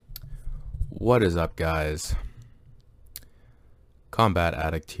What is up, guys? Combat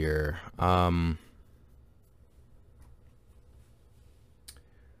Addict here.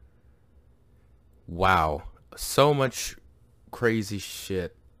 Wow, so much crazy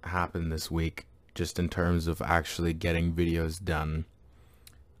shit happened this week, just in terms of actually getting videos done.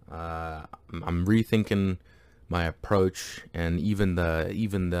 I'm rethinking my approach and even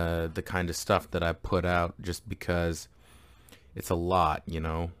the kind of stuff that I put out, just because it's a lot, you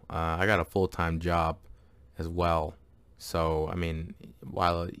know. I got a full-time job as well, so I mean,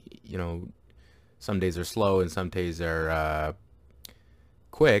 while some days are slow and some days are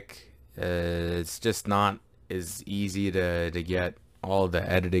quick, it's just not as easy to get all the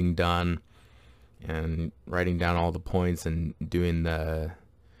editing done and writing down all the points and doing the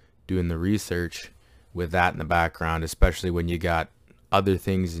research with that in the background, especially when you got other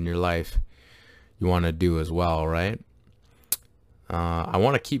things in your life you want to do as well, right? I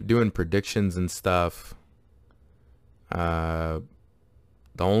want to keep doing predictions and stuff. The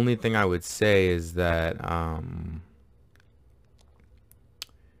only thing I would say is that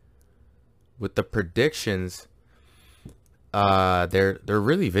with the predictions, they're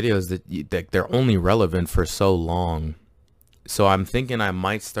really videos that they're only relevant for so long. So I'm thinking I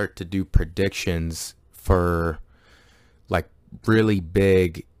might start to do predictions for like really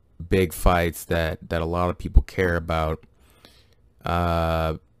big fights that a lot of people care about.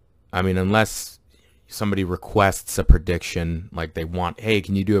 I mean, unless somebody requests a prediction, like they want, hey,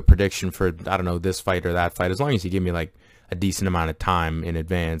 can you do a prediction for, I don't know, this fight or that fight? As long as you give me like a decent amount of time in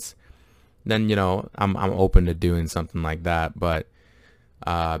advance, then, you know, I'm open to doing something like that. But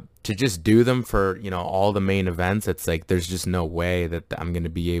to just do them for, you know, all the main events, it's like there's just no way that I'm going to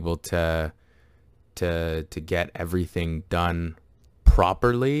be able to get everything done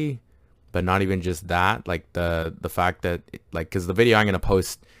properly. But not even just that, like the fact that, like, because the video I'm going to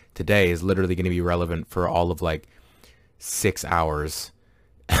post today is literally going to be relevant for all of like 6 hours.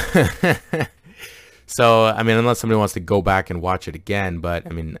 So, I mean, unless somebody wants to go back and watch it again, but I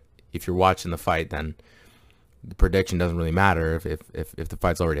mean, if you're watching the fight, then the prediction doesn't really matter if the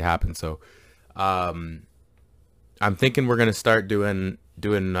fight's already happened. So, I'm thinking we're going to start doing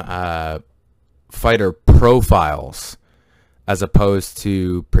fighter profiles as opposed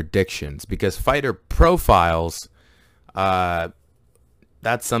to predictions, because fighter profiles, that's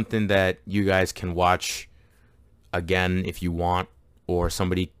something that you guys can watch again if you want, or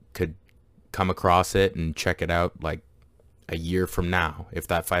somebody could come across it and check it out like a year from now if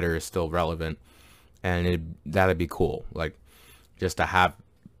that fighter is still relevant, and that'd be cool, like just to have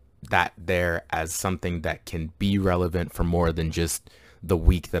that there as something that can be relevant for more than just the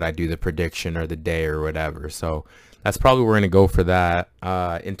week that I do the prediction or the day or whatever. So that's probably where we're going to go for that.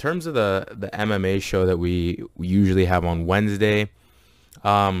 In terms of the MMA show that we usually have on Wednesday,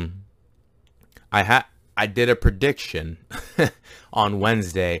 I did a prediction on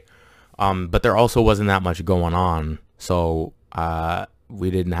Wednesday, but there also wasn't that much going on, so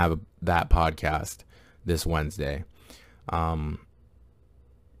we didn't have that podcast this Wednesday. But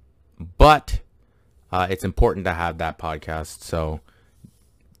it's important to have that podcast, so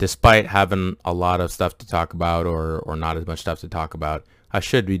despite having a lot of stuff to talk about or not as much stuff to talk about, I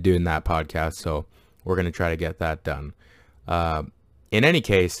should be doing that podcast, so we're going to try to get that done. In any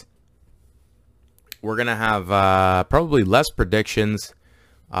case, we're going to have probably less predictions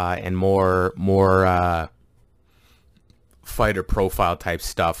and more fighter profile type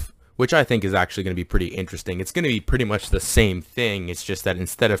stuff, which I think is actually going to be pretty interesting. It's going to be pretty much the same thing. It's just that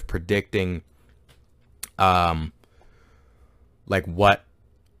instead of predicting like what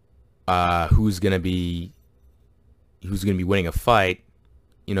who's gonna be winning a fight,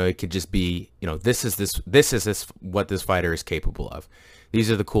 you know, it could just be, you know, this is what this fighter is capable of.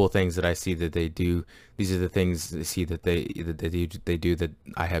 These are the cool things that I see that they do. These are the things I see that they do that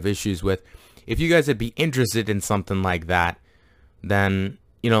I have issues with. If you guys would be interested in something like that, then,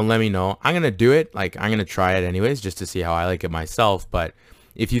 you know, let me know. I'm gonna do it. Like, I'm gonna try it anyways, just to see how I like it myself. But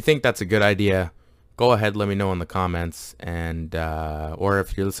if you think that's a good idea, go ahead, let me know in the comments, and or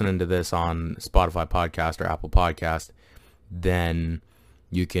if you're listening to this on Spotify podcast or Apple podcast, then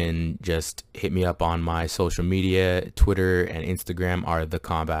you can just hit me up on my social media. Twitter and Instagram are The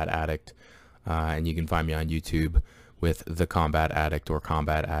Combat Addict, and you can find me on YouTube with The Combat Addict or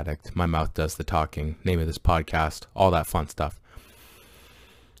Combat Addict. My mouth does the talking, name of this podcast, all that fun stuff.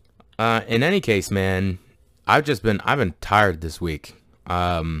 In any case, man, I've been tired this week.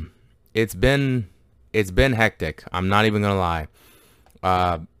 It's been hectic. I'm not even gonna lie.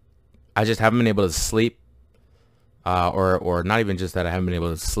 I just haven't been able to sleep, or not even just that I haven't been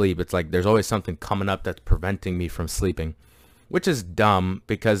able to sleep. It's like there's always something coming up that's preventing me from sleeping, which is dumb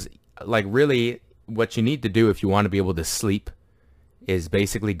because like really what you need to do if you want to be able to sleep is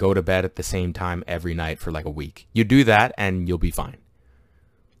basically go to bed at the same time every night for like a week. You do that and you'll be fine.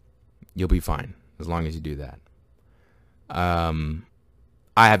 You'll be fine as long as you do that.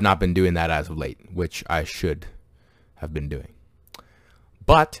 I have not been doing that as of late, which I should have been doing.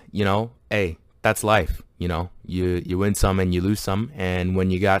 But, you know, hey, that's life. You know, you win some and you lose some. And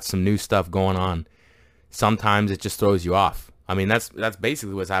when you got some new stuff going on, sometimes it just throws you off. I mean, that's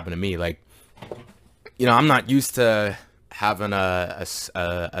basically what's happened to me. Like, you know, I'm not used to having a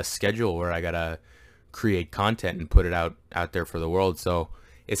schedule where I gotta create content and put it out there for the world. So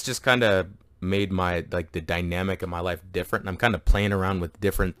it's just kind of made my, like, the dynamic of my life different. And I'm kind of playing around with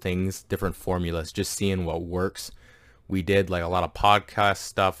different things, different formulas, just seeing what works. We did like a lot of podcast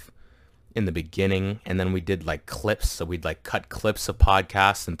stuff in the beginning, and then we did like clips. So we'd like cut clips of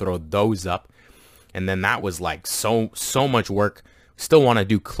podcasts and throw those up. And then that was like so much work. Still want to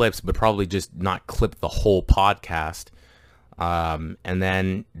do clips, but probably just not clip the whole podcast. And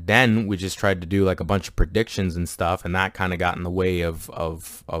then we just tried to do like a bunch of predictions and stuff, and that kind of got in the way of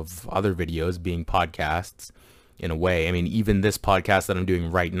other videos being podcasts in a way. I mean, even this podcast that I'm doing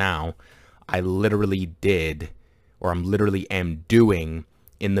right now, I literally did, or I'm literally am doing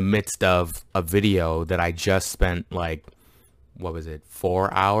in the midst of a video that I just spent like, what was it,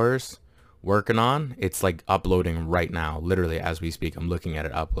 4 hours working on. It's like uploading right now, literally as we speak. I'm looking at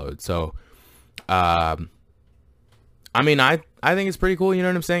it upload. So, I mean, I think it's pretty cool. You know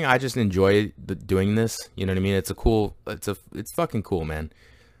what I'm saying? I just enjoy doing this. You know what I mean? It's fucking cool, man,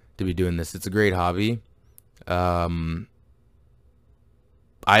 to be doing this. It's a great hobby. I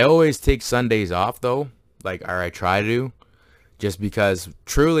always take Sundays off though, like, or I try to, just because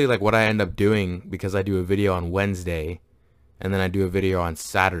truly, like, what I end up doing, because I do a video on Wednesday and then I do a video on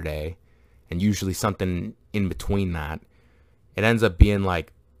Saturday and usually something in between that, it ends up being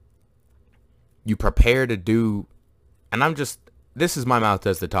like, you prepare to do. And this is my mouth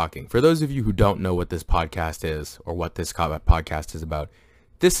does the talking. For those of you who don't know what this podcast is or what this podcast is about,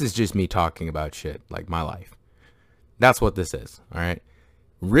 this is just me talking about shit, like my life. That's what this is, all right?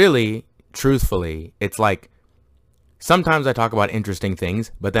 Really, truthfully, it's like sometimes I talk about interesting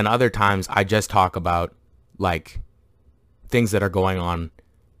things, but then other times I just talk about like things that are going on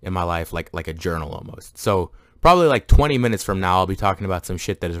in my life, like a journal almost. So probably like 20 minutes from now, I'll be talking about some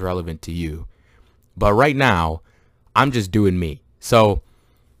shit that is relevant to you. But right now, I'm just doing me. So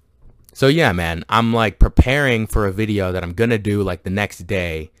yeah, man, I'm like preparing for a video that I'm going to do like the next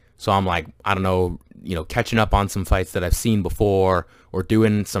day. So I'm like, I don't know, you know, catching up on some fights that I've seen before, or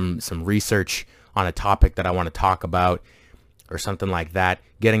doing some research on a topic that I want to talk about or something like that.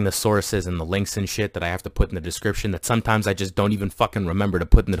 Getting the sources and the links and shit that I have to put in the description that sometimes I just don't even fucking remember to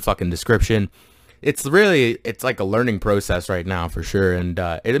put in the fucking description. It's like a learning process right now for sure. And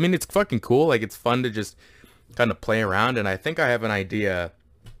I mean, it's fucking cool. Like, it's fun to just kind of play around, and I think I have an idea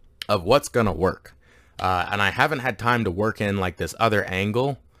of what's gonna work, and I haven't had time to work in like this other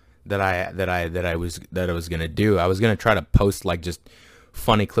angle that I was gonna do. I was gonna try to post like just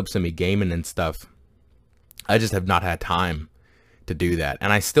funny clips of me gaming and stuff. I just have not had time to do that,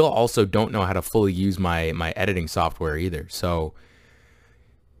 and I still also don't know how to fully use my editing software either. So,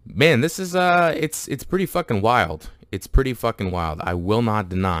 man, this is it's pretty fucking wild. It's pretty fucking wild. I will not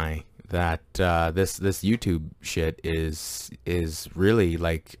deny that this YouTube shit is really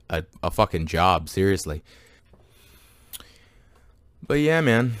like a fucking job, seriously. But yeah,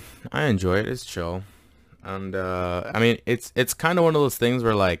 man, I enjoy it. It's chill. And I mean, it's kind of one of those things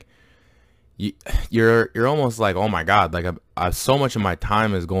where like you're almost like, oh my god, like I so much of my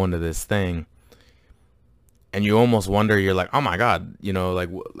time is going to this thing, and you almost wonder, you're like, oh my god, you know, like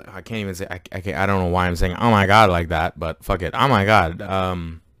I can't even say, I don't know why I'm saying oh my god like that, but fuck it, oh my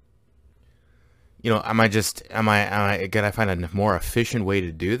god. You know, can I find a more efficient way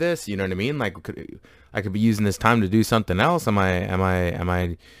to do this? You know what I mean? Like, I could be using this time to do something else. Am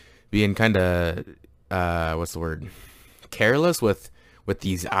I being kind of what's the word? Careless with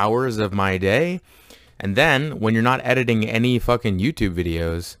these hours of my day? And then when you're not editing any fucking YouTube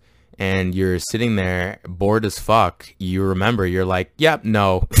videos and you're sitting there bored as fuck, you remember, you're like, yep,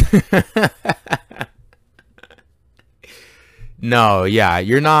 no. No, yeah,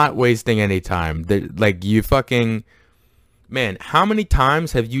 you're not wasting any time. Like, you fucking, man, how many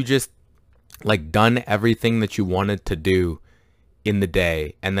times have you just like done everything that you wanted to do in the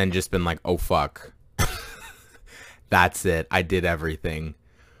day and then just been like, oh fuck, that's it, I did everything,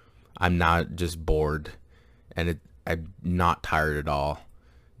 I'm not just bored, and I'm not tired at all,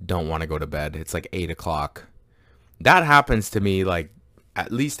 don't want to go to bed, it's like 8 o'clock. That happens to me like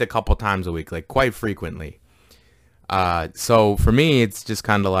at least a couple times a week, like quite frequently. So for me, it's just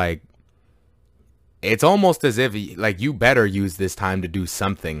kind of like, it's almost as if like you better use this time to do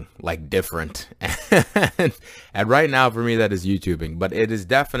something like different. And right now for me that is YouTubing, but it is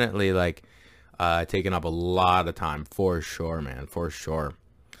definitely like taking up a lot of time for sure, man, for sure.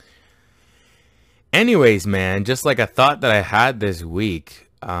 Anyways, man, just like a thought that I had this week,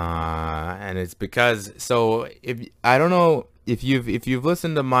 and it's because, so if I don't know if you've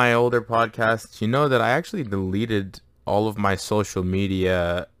listened to my older podcasts, you know that I actually deleted all of my social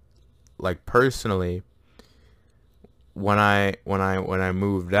media, like personally, when I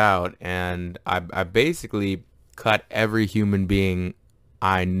moved out, and I basically cut every human being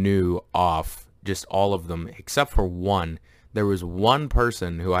I knew off, just all of them except for one. There was one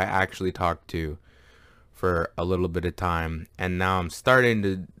person who I actually talked to for a little bit of time, and now I'm starting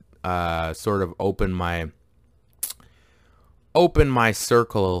to sort of open my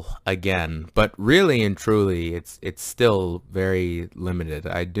circle again, but really and truly it's still very limited.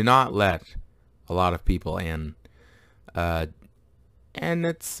 I do not let a lot of people in, and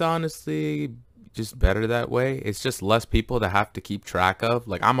it's honestly just better that way. It's just less people to have to keep track of.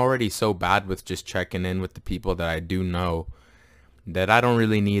 Like, I'm already so bad with just checking in with the people that I do know that I don't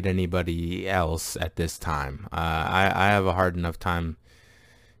really need anybody else at this time. I have a hard enough time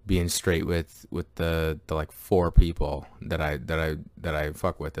being straight with the like 4 people that I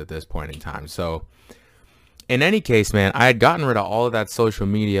fuck with at this point in time. So in any case, man, I had gotten rid of all of that social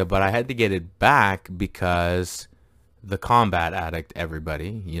media, but I had to get it back because the combat addict,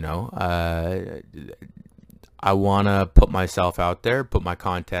 everybody, you know, I want to put myself out there, put my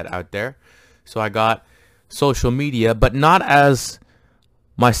content out there. So I got social media, but not as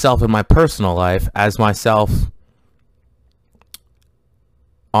myself in my personal life, as myself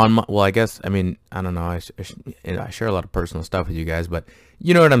on my, well, I guess, I mean, I don't know, I share a lot of personal stuff with you guys, but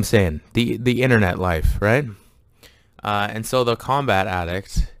you know what I'm saying, the internet life, right? And so the combat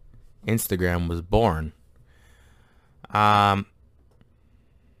addict Instagram was born. As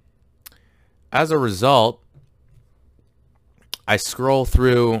a result, I scroll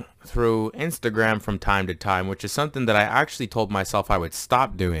through Instagram from time to time, which is something that I actually told myself I would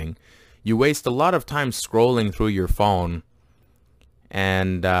stop doing. You waste a lot of time scrolling through your phone,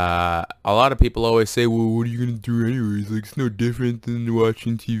 and a lot of people always say, well, what are you gonna do anyways? Like, it's no different than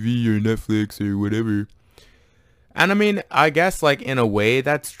watching TV or Netflix or whatever. And I mean, I guess, like, in a way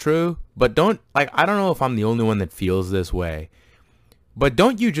that's true, but I don't know if I'm the only one that feels this way, but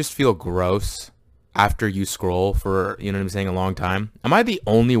don't you just feel gross after you scroll for, you know what I'm saying, a long time? Am I the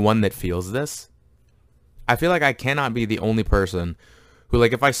only one that feels this? I feel like I cannot be the only person who,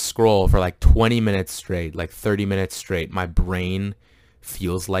 like, if I scroll for like 20 minutes straight, like 30 minutes straight, my brain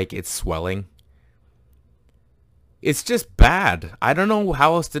feels like it's swelling. It's just bad. I don't know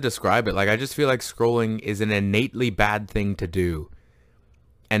how else to describe it. Like, I just feel like scrolling is an innately bad thing to do,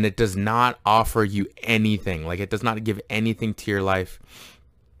 and it does not offer you anything. Like, it does not give anything to your life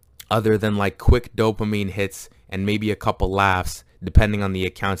other than like quick dopamine hits and maybe a couple laughs, depending on the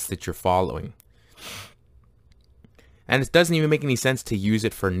accounts that you're following. And it doesn't even make any sense to use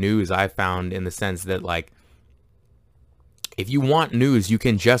it for news, I found, in the sense that, like, if you want news, you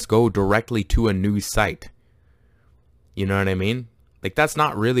can just go directly to a news site. You know what I mean? Like, that's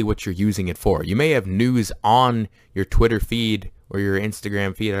not really what you're using it for. You may have news on your Twitter feed or your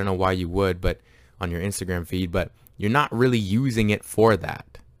Instagram feed. I don't know why you would, but on your Instagram feed, but you're not really using it for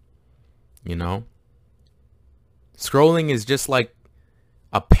that. You know? Scrolling is just like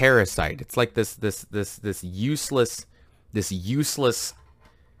a parasite. It's like this useless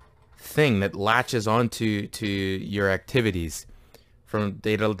thing that latches onto your activities from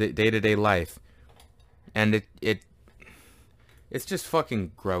day-to-day life. And it's just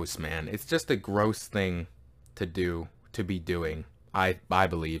fucking gross, man. It's just a gross thing to be doing. I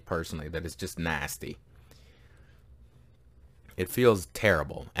believe personally that it's just nasty. It feels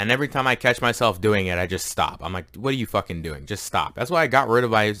terrible. And every time I catch myself doing it, I just stop. I'm like, what are you fucking doing? Just stop. That's why I got rid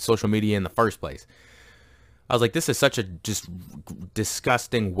of my social media in the first place. I was like, this is such a just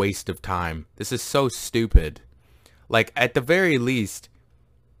disgusting waste of time. This is so stupid. Like, at the very least,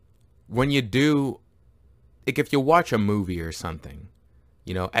 when you do, like, if you watch a movie or something,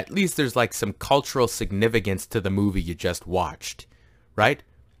 you know, at least there's like some cultural significance to the movie you just watched, right?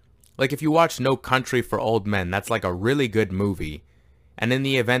 Like, if you watch No Country for Old Men, that's like a really good movie. And in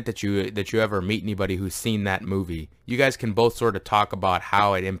the event that you ever meet anybody who's seen that movie, you guys can both sort of talk about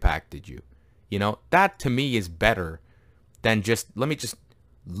how it impacted you. You know, that to me is better than just, let me just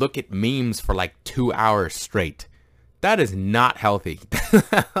look at memes for like 2 hours straight. That is not healthy.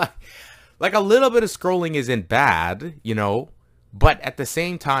 Like, a little bit of scrolling isn't bad, you know, but at the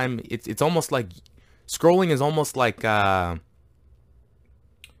same time, it's almost like scrolling is almost like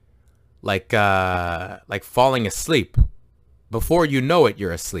like falling asleep. Before you know it,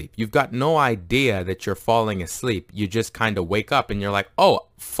 you're asleep. You've got no idea that you're falling asleep. You just kind of wake up and you're like, oh,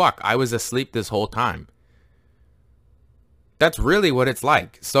 fuck, I was asleep this whole time. That's really what it's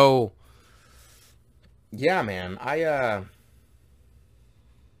like. So, yeah, man, I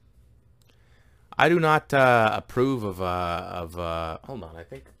do not approve of hold on,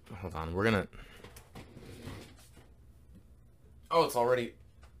 hold on, we're gonna, oh, it's already,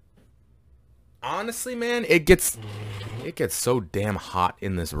 honestly, man, it gets so damn hot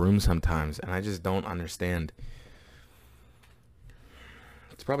in this room sometimes, and I just don't understand.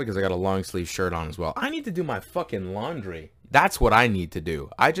 It's probably because I got a long sleeve shirt on as well. I need to do my fucking laundry. That's what I need to do.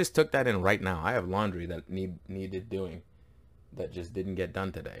 I just took that in right now. I have laundry that needed doing that just didn't get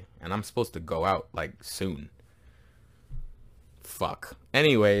done today, and I'm supposed to go out like soon. Fuck.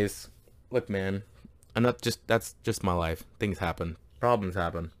 Anyways, look, man, that's just my life. Things happen. Problems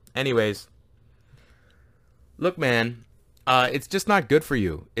happen. Anyways, look, man, it's just not good for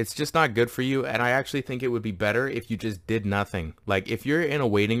you. It's just not good for you, and I actually think it would be better if you just did nothing. Like, if you're in a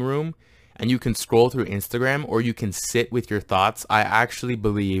waiting room and you can scroll through Instagram or you can sit with your thoughts, I actually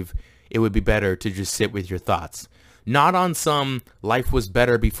believe it would be better to just sit with your thoughts. Not on some life was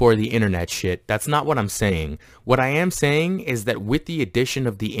better before the internet shit. That's not what I'm saying. What I am saying is that with the addition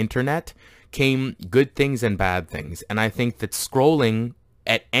of the internet came good things and bad things. And I think that scrolling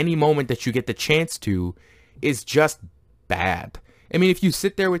at any moment that you get the chance to is just bad. I mean, if you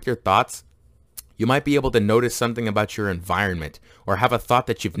sit there with your thoughts, you might be able to notice something about your environment or have a thought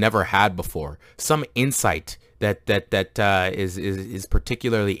that you've never had before, some insight that is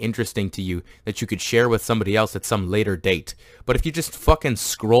particularly interesting to you that you could share with somebody else at some later date. But if you just fucking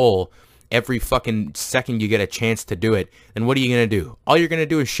scroll every fucking second you get a chance to do it, then what are you gonna do? All you're gonna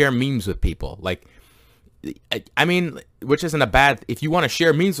do is share memes with people. Like, I mean, which isn't a bad, if you want to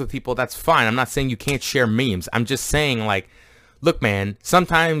share memes with people, that's fine. I'm not saying you can't share memes. I'm just saying, like, look, man,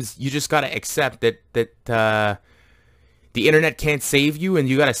 sometimes you just gotta accept that the internet can't save you, and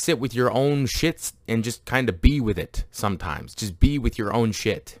you gotta sit with your own shits and just kind of be with it sometimes. Just be with your own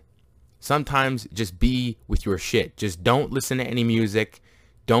shit. Sometimes just be with your shit. Just don't listen to any music.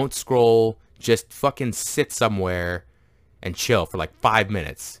 Don't scroll. Just fucking sit somewhere and chill for like 5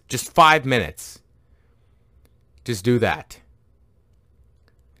 minutes. Just 5 minutes. Just do that.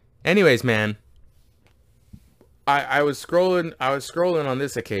 Anyways, man, I was scrolling on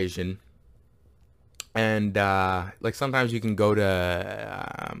this occasion, and like sometimes you can go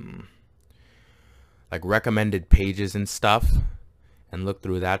to like recommended pages and stuff and look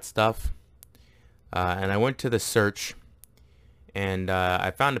through that stuff. And I went to the search, and I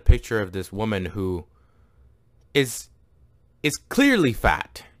found a picture of this woman who is clearly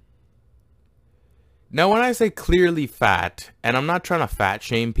fat. Now, when I say clearly fat, and I'm not trying to fat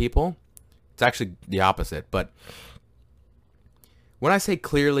shame people, it's actually the opposite, but when I say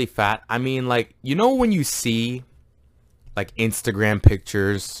clearly fat, I mean, like, you know when you see like Instagram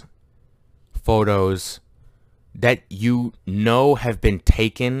pictures, photos that you know have been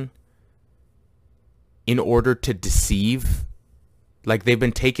taken in order to deceive? Like, they've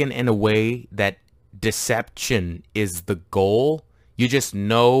been taken in a way that deception is the goal. You just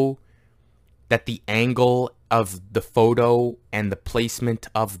know that the angle of the photo and the placement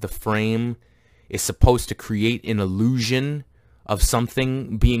of the frame is supposed to create an illusion of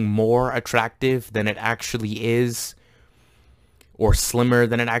something being more attractive than it actually is, or slimmer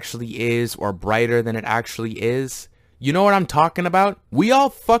than it actually is, or brighter than it actually is. You know what I'm talking about? We all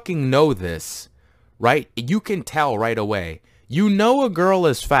fucking know this, right? You can tell right away. You know a girl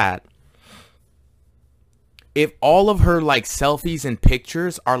is fat if all of her like selfies and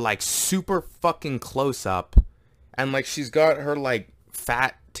pictures are like super fucking close up, and like she's got her like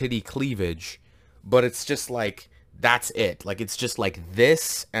fat titty cleavage, but it's just like, that's it. Like, it's just like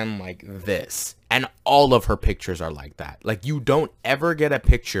this and like this, and all of her pictures are like that. Like, you don't ever get a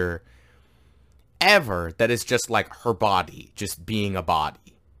picture ever that is just like her body just being a body.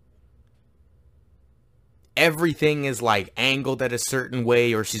 Everything is like angled at a certain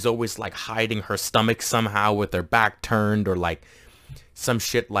way, or she's always like hiding her stomach somehow with her back turned, or like some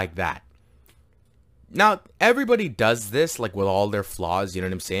shit like that. Now, everybody does this, like, with all their flaws, you know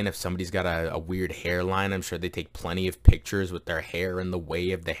what I'm saying? If somebody's got a weird hairline, I'm sure they take plenty of pictures with their hair in the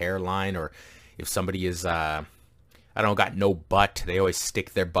way of the hairline. Or if somebody is, I don't know, got no butt, they always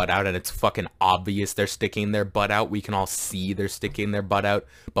stick their butt out, and it's fucking obvious they're sticking their butt out. We can all see they're sticking their butt out,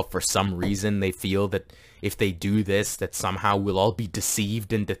 but for some reason they feel that if they do this, that somehow we'll all be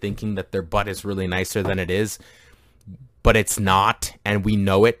deceived into thinking that their butt is really nicer than it is. But it's not, and we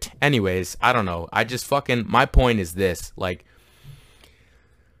know it. Anyways, I don't know. I just fucking, my point is this, like,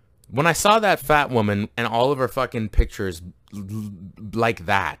 When I saw that fat woman and all of her fucking pictures like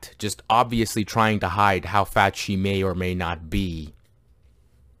that, just obviously trying to hide how fat she may or may not be,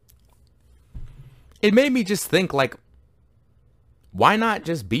 it made me just think, like, why not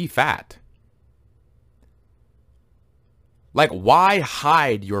just be fat? Like, why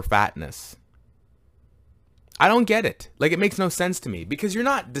hide your fatness? I don't get it. Like, it makes no sense to me, because you're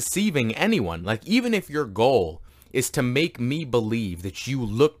not deceiving anyone. Like, even if your goal is to make me believe that you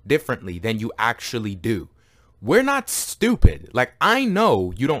look differently than you actually do, we're not stupid. Like, I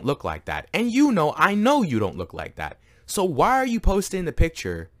know you don't look like that. And you know, I know you don't look like that. So why are you posting the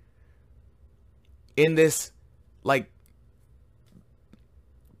picture in this, like,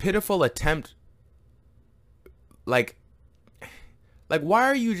 pitiful attempt? Like, why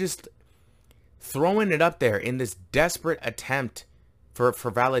are you just throwing it up there in this desperate attempt for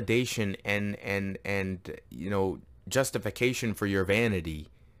validation and you know, justification for your vanity?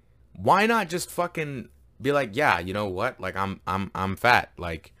 Why not just fucking be like, yeah, you know what? Like, I'm fat.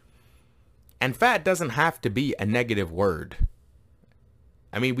 Like, and fat doesn't have to be a negative word.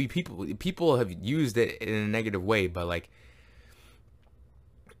 I mean, people have used it in a negative way, but like,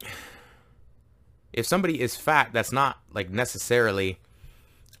 if somebody is fat, that's not like necessarily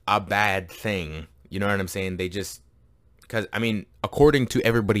a bad thing. You know what I'm saying? They just, because I mean, according to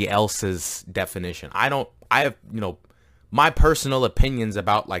everybody else's definition, I have, you know, my personal opinions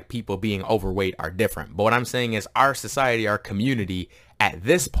about like people being overweight are different. But what I'm saying is our society, our community at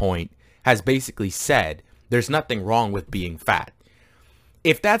this point has basically said there's nothing wrong with being fat.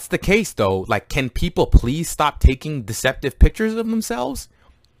 If that's the case though, like, can people please stop taking deceptive pictures of themselves?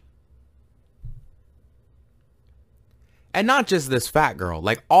 And not just this fat girl,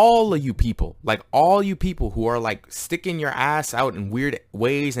 like all of you people, who are like sticking your ass out in weird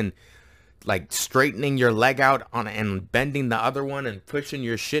ways and like straightening your leg out on and bending the other one and pushing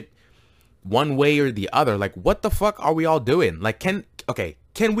your shit one way or the other. Like, what the fuck are we all doing? Like, can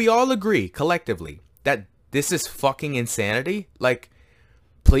we all agree collectively that this is fucking insanity? Like,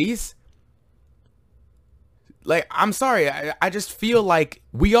 please? Like, I'm sorry, I just feel like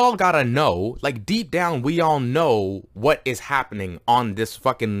we all gotta know, like, deep down, we all know what is happening on this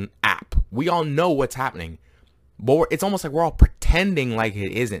fucking app. We all know what's happening. But it's almost like we're all pretending like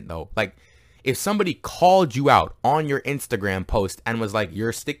it isn't, though. Like, if somebody called you out on your Instagram post and was like,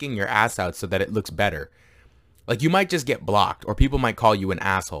 you're sticking your ass out so that it looks better, like, you might just get blocked, or people might call you an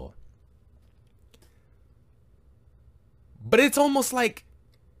asshole. But it's almost like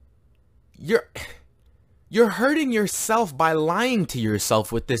you're hurting yourself by lying to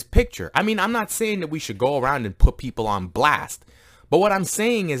yourself with this picture. I mean, I'm not saying that we should go around and put people on blast. But what I'm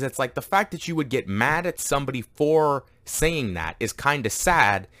saying is, it's like the fact that you would get mad at somebody for saying that is kind of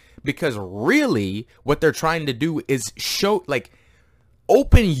sad, because really what they're trying to do is show, like,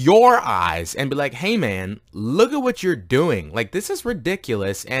 open your eyes and be like, hey man, look at what you're doing. Like, this is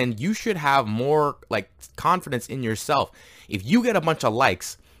ridiculous, and you should have more like confidence in yourself. If you get a bunch of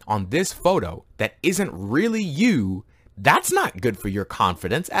likes on this photo that isn't really you, that's not good for your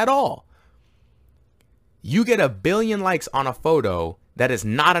confidence at all. You get 1 billion likes on a photo that is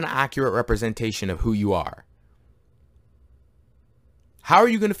not an accurate representation of who you are. How are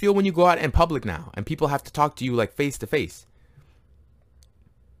you going to feel when you go out in public now and people have to talk to you like face to face?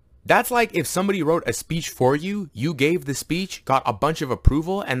 That's like if somebody wrote a speech for you, you gave the speech, got a bunch of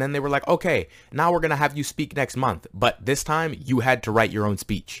approval, and then they were like, okay, now we're going to have you speak next month. But this time you had to write your own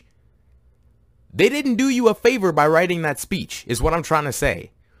speech. They didn't do you a favor by writing that speech, is what I'm trying to say.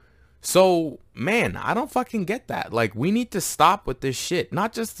 So, man, I don't fucking get that. Like, we need to stop with this shit.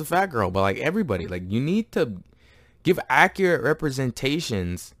 Not just the fat girl, but like everybody. Like, you need to give accurate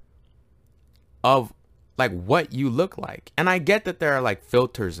representations of like what you look like. And I get that there are like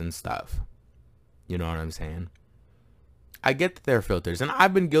filters and stuff. You know what I'm saying? I get that there are filters, and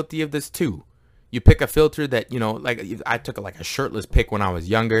I've been guilty of this too. You pick a filter that, you know, like I took like a shirtless pic when I was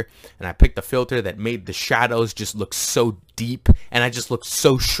younger, and I picked a filter that made the shadows just look so deep, and I just looked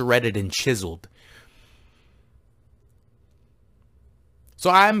so shredded and chiseled. So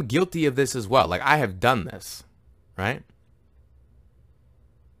I'm guilty of this as well. Like, I have done this, right?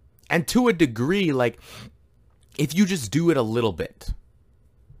 And to a degree, like, if you just do it a little bit,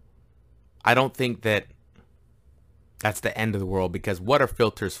 I don't think that that's the end of the world, because what are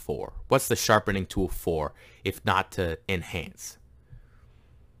filters for? What's the sharpening tool for, if not to enhance?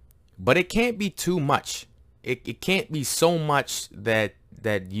 But it can't be too much. It can't be so much that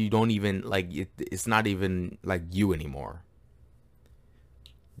you don't even, like, it's not even, like, you anymore.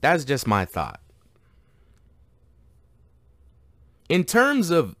 That's just my thought. In terms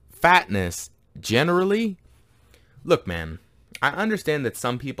of fatness, generally, look, man, I understand that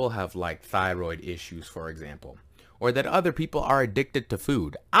some people have like thyroid issues, for example, or that other people are addicted to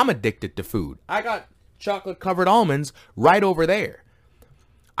food. I'm addicted to food. I got chocolate covered almonds right over there.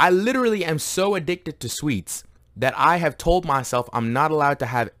 I literally am so addicted to sweets that I have told myself I'm not allowed to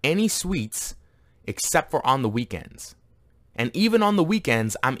have any sweets except for on the weekends. And even on the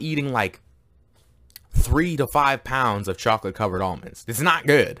weekends, I'm eating like 3 to 5 pounds of chocolate covered almonds. It's not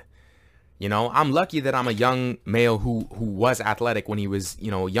good. You know, I'm lucky that I'm a young male who was athletic when he was,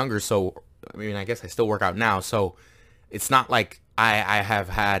 you know, younger. So, I mean, I guess I still work out now. So it's not like I have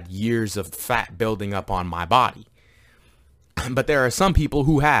had years of fat building up on my body. But there are some people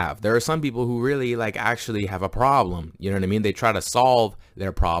who have. There are some people who really like actually have a problem. You know what I mean? They try to solve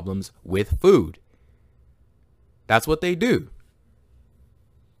their problems with food. That's what they do.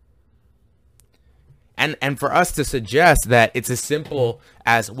 And for us to suggest that it's as simple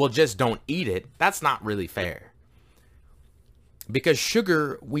as, well, just don't eat it, that's not really fair. Because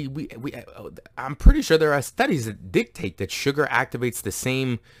sugar, I'm pretty sure there are studies that dictate that sugar activates the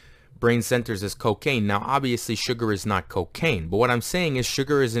same brain centers as cocaine. Now, obviously, sugar is not cocaine. But what I'm saying is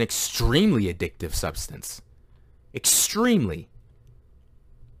sugar is an extremely addictive substance. Extremely.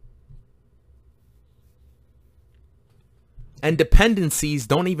 And dependencies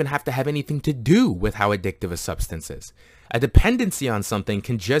don't even have to have anything to do with how addictive a substance is. A dependency on something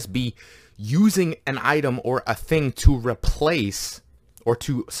can just be using an item or a thing to replace or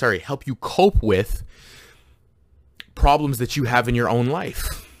to, help you cope with problems that you have in your own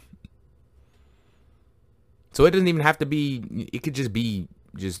life. So it doesn't even have to be, it could just be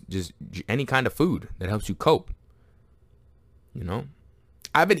just any kind of food that helps you cope. You know?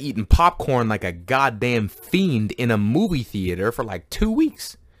 I've been eating popcorn like a goddamn fiend in a movie theater for like 2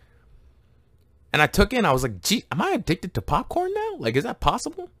 weeks. And I took in, I was like, gee, am I addicted to popcorn now? Like, is that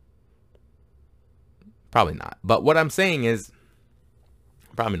possible? Probably not. But what I'm saying is,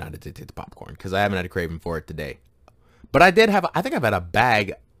 I'm probably not addicted to popcorn because I haven't had a craving for it today. But I think I've had a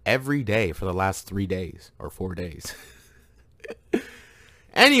bag every day for the last 3 days or 4 days.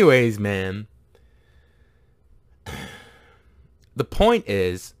 Anyways, man. The point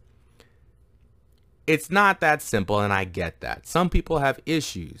is, it's not that simple, and I get that. Some people have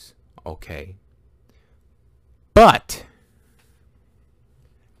issues, okay? But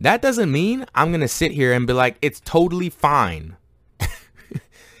that doesn't mean I'm going to sit here and be like, it's totally fine.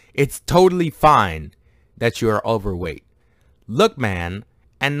 It's totally fine that you are overweight. Look, man,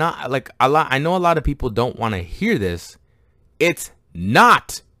 and not like I know a lot of people don't want to hear this. It's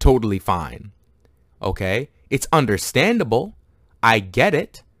not totally fine, okay? It's understandable. I get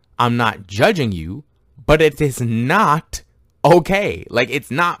it. I'm not judging you, but it is not okay. Like, it's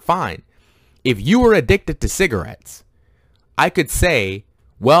not fine. If you were addicted to cigarettes, I could say,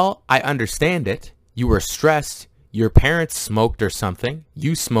 well, I understand it. You were stressed. Your parents smoked or something.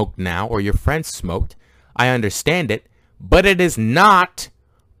 You smoked now, or your friends smoked. I understand it, but it is not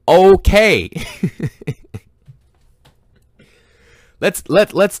okay.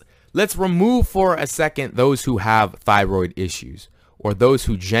 Let's remove for a second those who have thyroid issues or those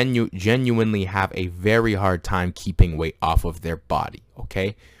who genuinely have a very hard time keeping weight off of their body,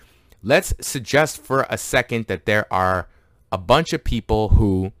 okay? Let's suggest for a second that there are a bunch of people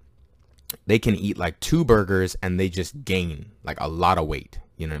who they can eat like 2 burgers and they just gain like a lot of weight,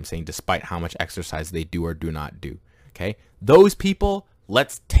 you know what I'm saying, despite how much exercise they do or do not do, okay? Those people,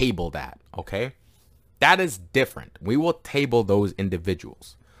 let's table that, okay? That is different. We will table those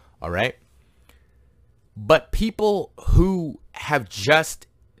individuals. All right. But people who have just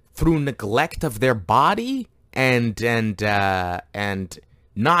through neglect of their body and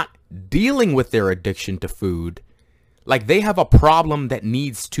not dealing with their addiction to food, like they have a problem that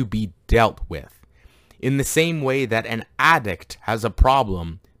needs to be dealt with in the same way that an addict has a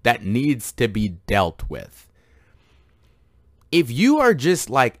problem that needs to be dealt with. If you are just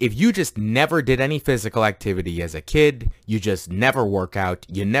like, if you just never did any physical activity as a kid, you just never work out,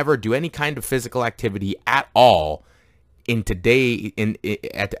 you never do any kind of physical activity at all at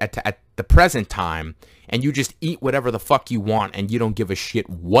the present time, and you just eat whatever the fuck you want and you don't give a shit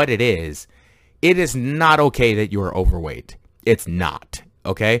what it is not okay that you are overweight. It's not,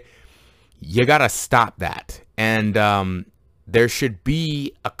 okay? You gotta stop that. And there should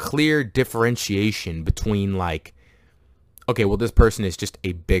be a clear differentiation between like, okay, well, this person is just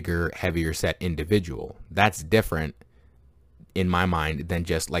a bigger, heavier set individual. That's different in my mind than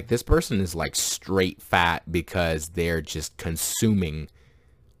just like this person is like straight fat because they're just consuming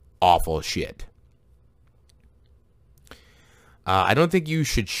awful shit. I don't think you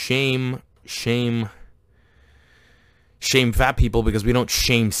should shame fat people because we don't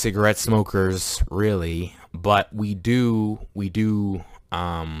shame cigarette smokers, really. but we do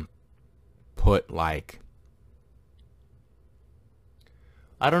put like,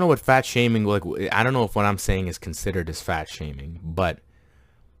 I don't know what fat shaming, like, I don't know if what I'm saying is considered as fat shaming, but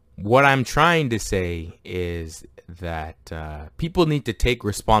what I'm trying to say is that people need to take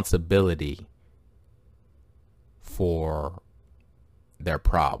responsibility for their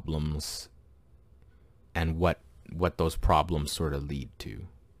problems and what those problems sort of lead to.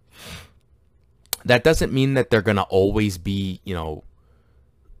 That doesn't mean that they're going to always be, you know,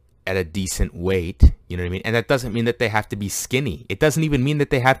 at a decent weight, you know what I mean? And that doesn't mean that they have to be skinny. It doesn't even mean that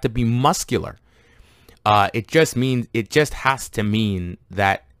they have to be muscular. It just has to mean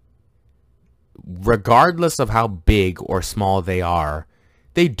that regardless of how big or small they are,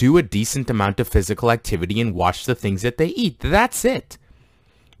 they do a decent amount of physical activity and watch the things that they eat. That's it.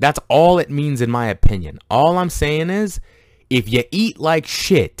 That's all it means, in my opinion. All I'm saying is, if you eat like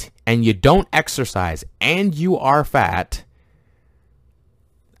shit and you don't exercise and you are fat,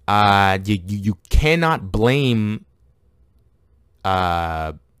 you cannot blame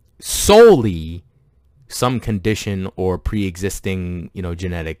solely some condition or pre-existing, you know,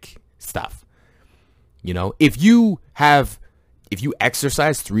 genetic stuff. You know, if you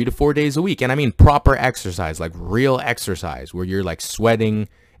exercise 3 to 4 days a week, and I mean proper exercise, like real exercise where you're like sweating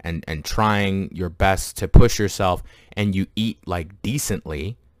and trying your best to push yourself, and you eat like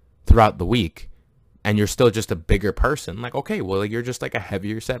decently throughout the week, and you're still just a bigger person, like, okay, well, you're just like a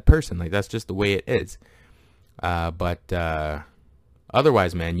heavier set person. Like, that's just the way it is. But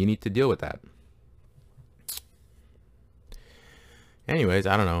otherwise, man, you need to deal with that. Anyways,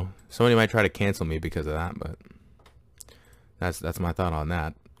 I don't know. Somebody might try to cancel me because of that, but that's my thought on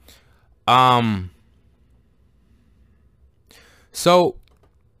that. So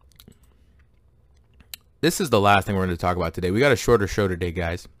this is the last thing we're going to talk about today. We got a shorter show today,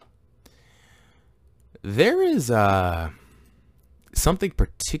 guys. There is something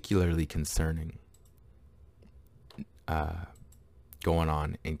particularly concerning going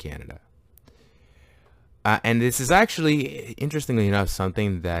on in Canada. And this is actually, interestingly enough,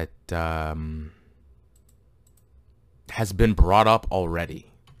 something that has been brought up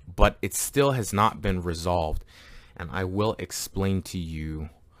already, but it still has not been resolved. And I will explain to you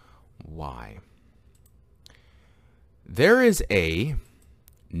why. There is a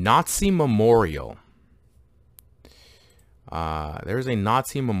Nazi memorial. There's a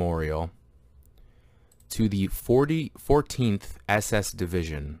Nazi memorial to the 14th SS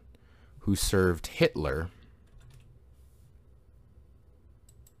Division, who served Hitler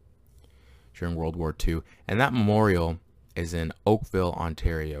during World War II. And that memorial is in Oakville,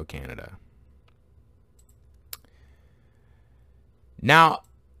 Ontario, Canada. Now,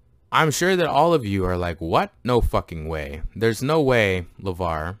 I'm sure that all of you are like, what? No fucking way. There's no way,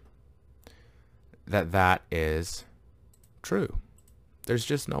 LeVar, that is true. There's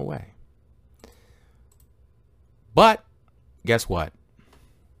just no way. But guess what?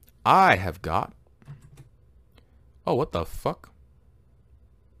 I have got... Oh, what the fuck?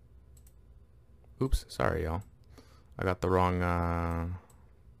 Oops, sorry, y'all. I got the wrong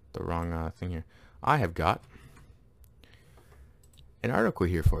thing here. I have got an article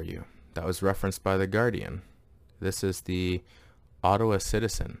here for you that was referenced by The Guardian. This is the Ottawa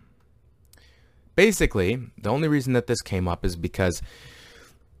Citizen. Basically, the only reason that this came up is because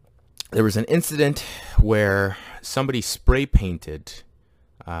there was an incident where somebody spray painted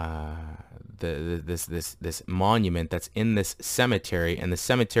this monument that's in this cemetery, and the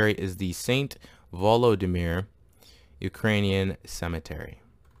cemetery is the Saint Volodymyr Ukrainian Cemetery.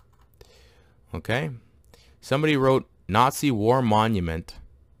 Okay, somebody wrote Nazi War Monument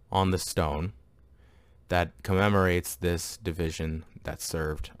on the stone that commemorates this division that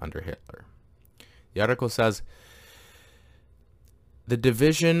served under Hitler. The article says the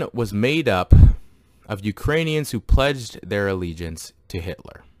division was made up of Ukrainians who pledged their allegiance to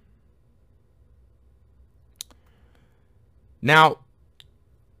Hitler. Now,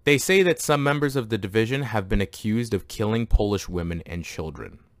 they say that some members of the division have been accused of killing Polish women and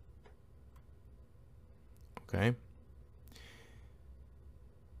children. Okay?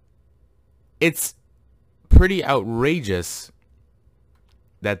 It's pretty outrageous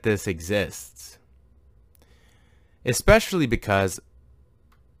that this exists, especially because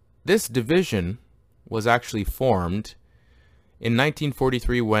this division was actually formed in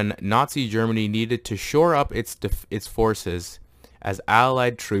 1943 when Nazi Germany needed to shore up its forces as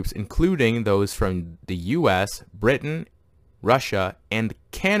Allied troops, including those from the US, Britain, Russia, and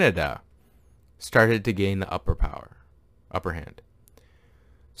Canada, started to gain the upper hand.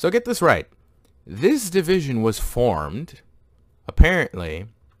 So get this right. This division was formed, apparently,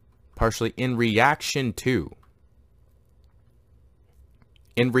 partially in reaction to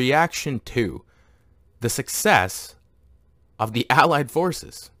the success of the Allied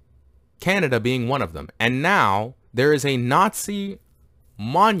forces, Canada being one of them. And now there is a Nazi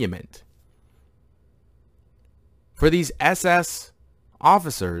monument for these SS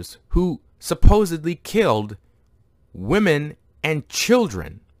officers who supposedly killed women and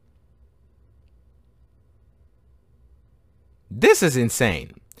children. This is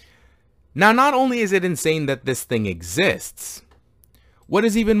insane. Now, not only is it insane that this thing exists, what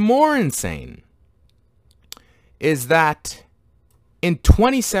is even more insane is that in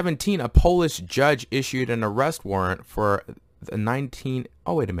 2017, a Polish judge issued an arrest warrant for the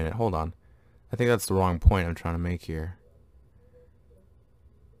oh, wait a minute, hold on. I think that's the wrong point I'm trying to make here.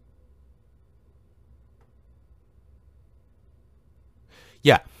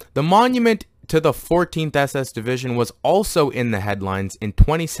 Yeah, the monument to the 14th SS Division was also in the headlines in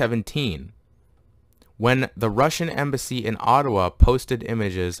 2017 when the Russian embassy in Ottawa posted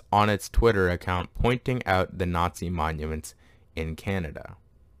images on its Twitter account pointing out the Nazi monuments in Canada.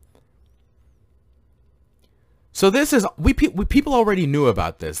 So this is, people already knew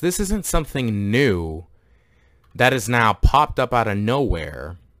about this. This isn't something new that is now popped up out of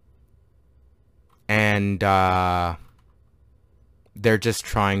nowhere, and they're just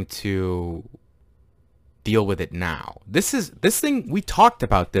trying to deal with it now. This thing, we talked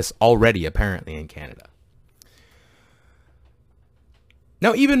about this already apparently in Canada.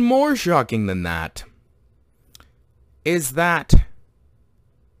 Now, even more shocking than that is that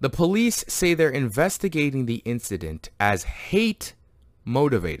the police say they're investigating the incident as hate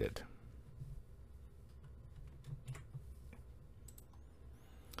motivated.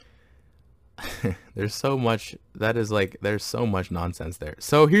 There's so much, there's so much nonsense there.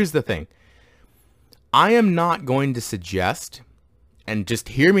 So here's the thing. I am not going to suggest, and just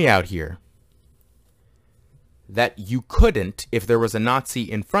hear me out here, that you couldn't, if there was a Nazi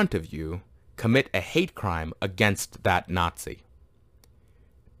in front of you, commit a hate crime against that Nazi.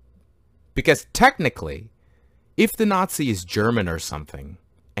 Because technically, if the Nazi is German or something,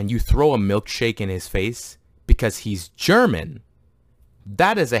 and you throw a milkshake in his face because he's German,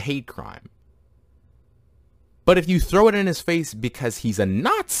 that is a hate crime. But if you throw it in his face because he's a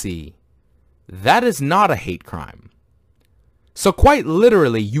Nazi, that is not a hate crime. So quite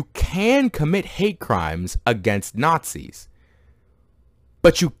literally, you can commit hate crimes against Nazis.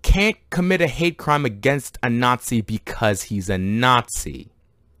 But you can't commit a hate crime against a Nazi because he's a Nazi.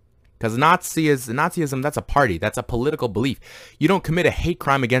 Because Nazism, that's a party. That's a political belief. You don't commit a hate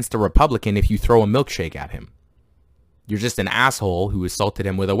crime against a Republican if you throw a milkshake at him. You're just an asshole who assaulted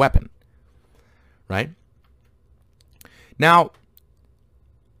him with a weapon. Right? Now,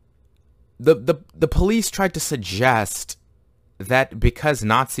 the police tried to suggest that because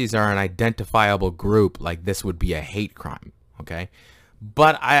Nazis are an identifiable group, like this would be a hate crime, okay?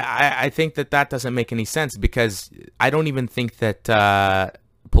 But I think that doesn't make any sense, because I don't even think that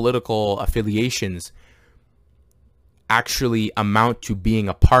political affiliations actually amount to being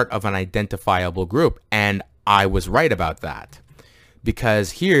a part of an identifiable group. And I was right about that,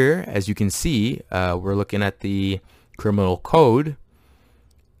 because here, as you can see, we're looking at the criminal code.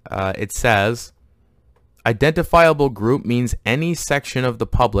 It says, identifiable group means any section of the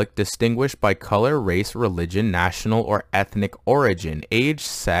public distinguished by color, race, religion, national or ethnic origin, age,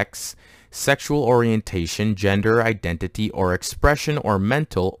 sex, sexual orientation, gender identity or expression, or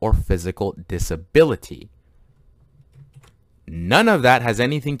mental or physical disability. None of that has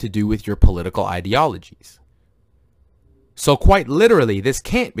anything to do with your political ideologies. So quite literally, this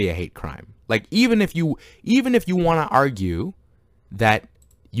can't be a hate crime. Like, even if you want to argue that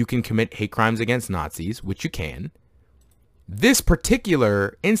you can commit hate crimes against Nazis, which you can, this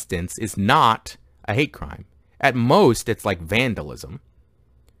particular instance is not a hate crime. At most, it's like vandalism.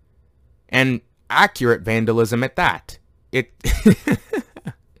 And accurate vandalism at that.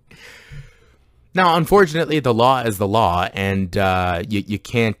 Now, unfortunately, the law is the law, and you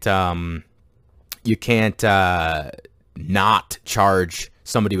can't not charge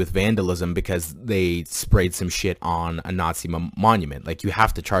somebody with vandalism because they sprayed some shit on a Nazi monument. Like, you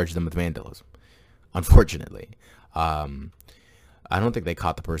have to charge them with vandalism, unfortunately. I don't think they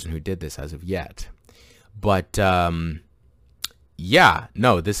caught the person who did this as of yet, but yeah,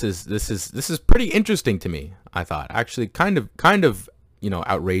 no, this is pretty interesting to me. I thought, actually, kind of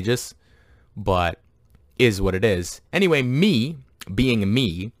outrageous, but is what it is. Anyway, me being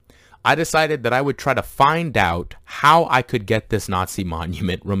me, I decided that I would try to find out how I could get this Nazi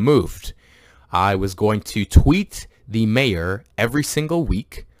monument removed. I was going to tweet the mayor every single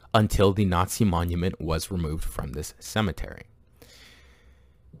week until the Nazi monument was removed from this cemetery.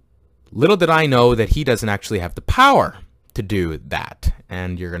 Little did I know that he doesn't actually have the power to do that.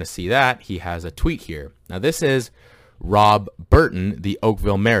 And you're going to see that he has a tweet here. Now, this is Rob Burton, the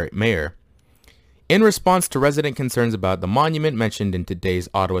Oakville mayor. In response to resident concerns about the monument mentioned in today's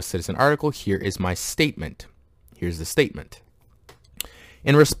Ottawa Citizen article, here is my statement. Here's the statement.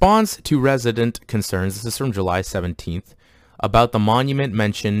 In response to resident concerns, this is from July 17th, about the monument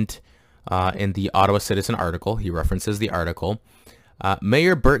mentioned in the Ottawa Citizen article, he references the article,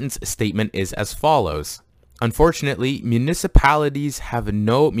 Mayor Burton's statement is as follows. Unfortunately, municipalities,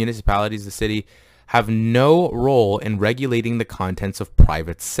 the city, have no role in regulating the contents of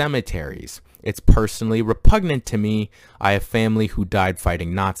private cemeteries. It's personally repugnant to me. I have family who died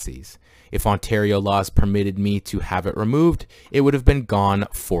fighting Nazis. If Ontario laws permitted me to have it removed, it would have been gone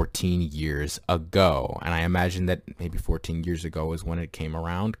 14 years ago. And I imagine that maybe 14 years ago is when it came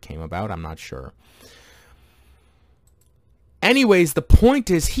about. I'm not sure. Anyways, the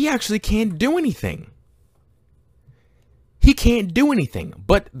point is he actually can't do anything. He can't do anything.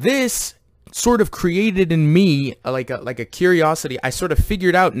 But this sort of created in me like a curiosity. I sort of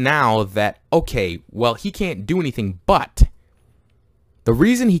figured out now that, okay, well, he can't do anything, but the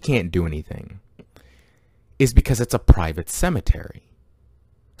reason he can't do anything is because it's a private cemetery.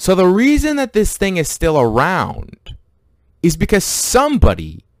 So the reason that this thing is still around is because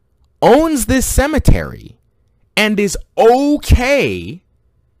somebody owns this cemetery and is okay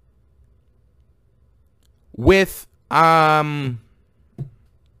with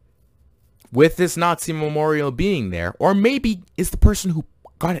this Nazi memorial being there, or maybe is the person who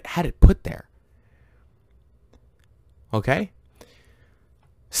had it put there. Okay?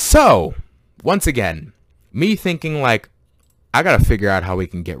 So, once again, me thinking like, I gotta figure out how we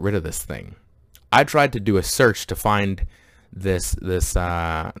can get rid of this thing. I tried to do a search to find this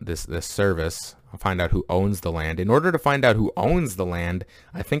service. I'll find out who owns the land. In order to find out who owns the land,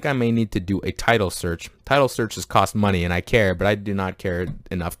 I think I may need to do a title search. Title searches cost money, and I care, but I do not care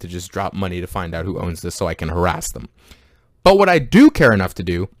enough to just drop money to find out who owns this so I can harass them. But what I do care enough to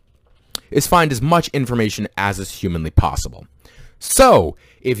do is find as much information as is humanly possible. So,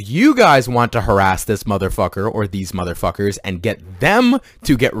 if you guys want to harass this motherfucker or these motherfuckers and get them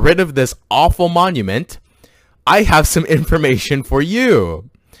to get rid of this awful monument, I have some information for you.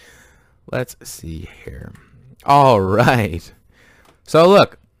 Let's see here. All right. So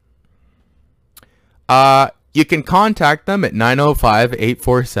look, you can contact them at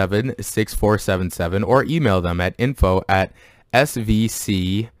 905-847-6477 or email them at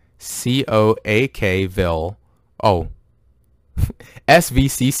info@svccoakville. Oh,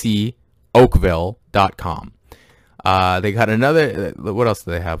 svccoakville.com. They got another, what else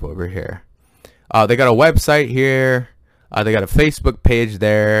do they have over here? They got a website here. They got a Facebook page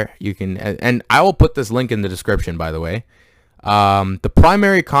there. You can, and I will put this link in the description, by the way. The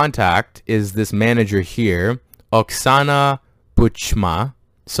primary contact is this manager here, Oksana Buchma.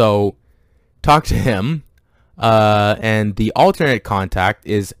 So talk to him. And the alternate contact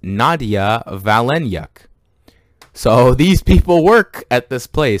is Nadia Valenyuk. So these people work at this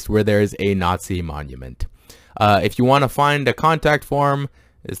place where there is a Nazi monument. If you want to find a contact form,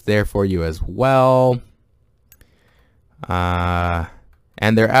 it's there for you as well. And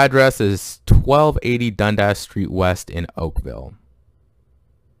their address is 1280 Dundas Street West in Oakville.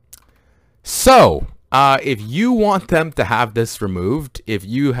 So, if you want them to have this removed, if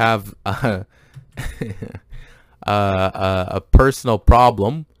you have a personal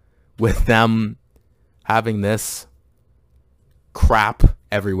problem with them having this crap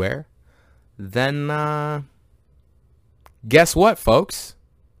everywhere, then guess what, folks?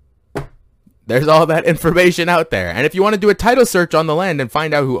 There's all that information out there. And if you want to do a title search on the land and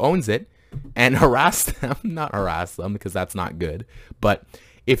find out who owns it and harass them, not harass them because that's not good, but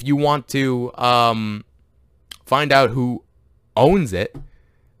if you want to find out who owns it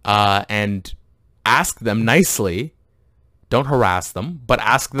and ask them nicely, don't harass them, but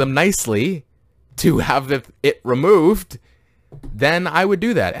ask them nicely to have it removed, then I would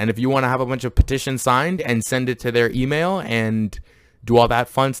do that. And if you want to have a bunch of petitions signed and send it to their email and do all that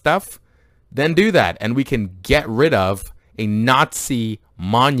fun stuff, then do that, and we can get rid of a Nazi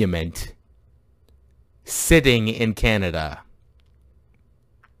monument sitting in Canada.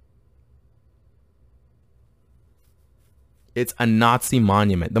 It's a Nazi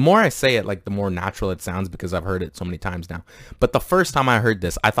monument. The more I say it, like, the more natural it sounds because I've heard it so many times now. But the first time I heard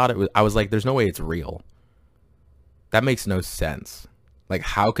this, I was like, there's no way it's real. That makes no sense. Like,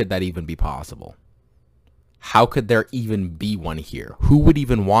 how could that even be possible? How could there even be one here? Who would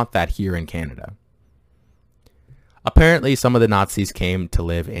even want that here in Canada? Apparently, some of the Nazis came to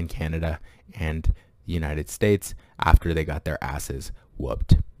live in Canada and the United States after they got their asses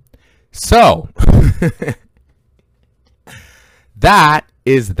whooped. So, that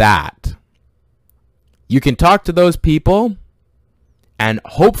is that. You can talk to those people and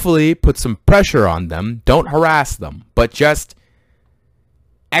hopefully put some pressure on them. Don't harass them, but just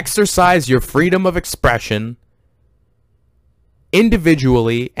exercise your freedom of expression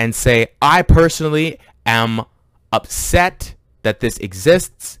individually and say, I personally am upset that this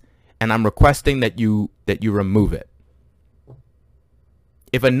exists and I'm requesting that you remove it.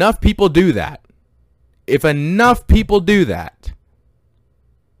 If enough people do that,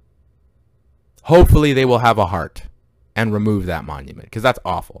 hopefully they will have a heart and remove that monument, because that's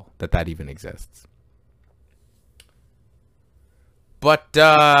awful that even exists. But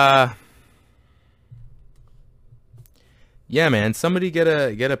yeah, man, somebody get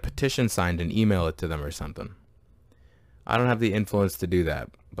a petition signed and email it to them or something. I don't have the influence to do that,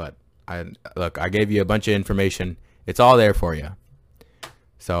 but I gave you a bunch of information. It's all there for you.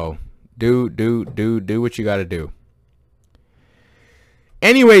 So do what you got to do.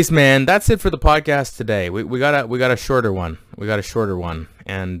 Anyways, man, that's it for the podcast today. We got a shorter one.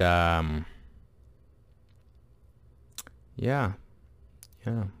 And yeah.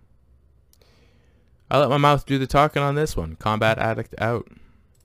 I'll let my mouth do the talking on this one. Combat Addict out.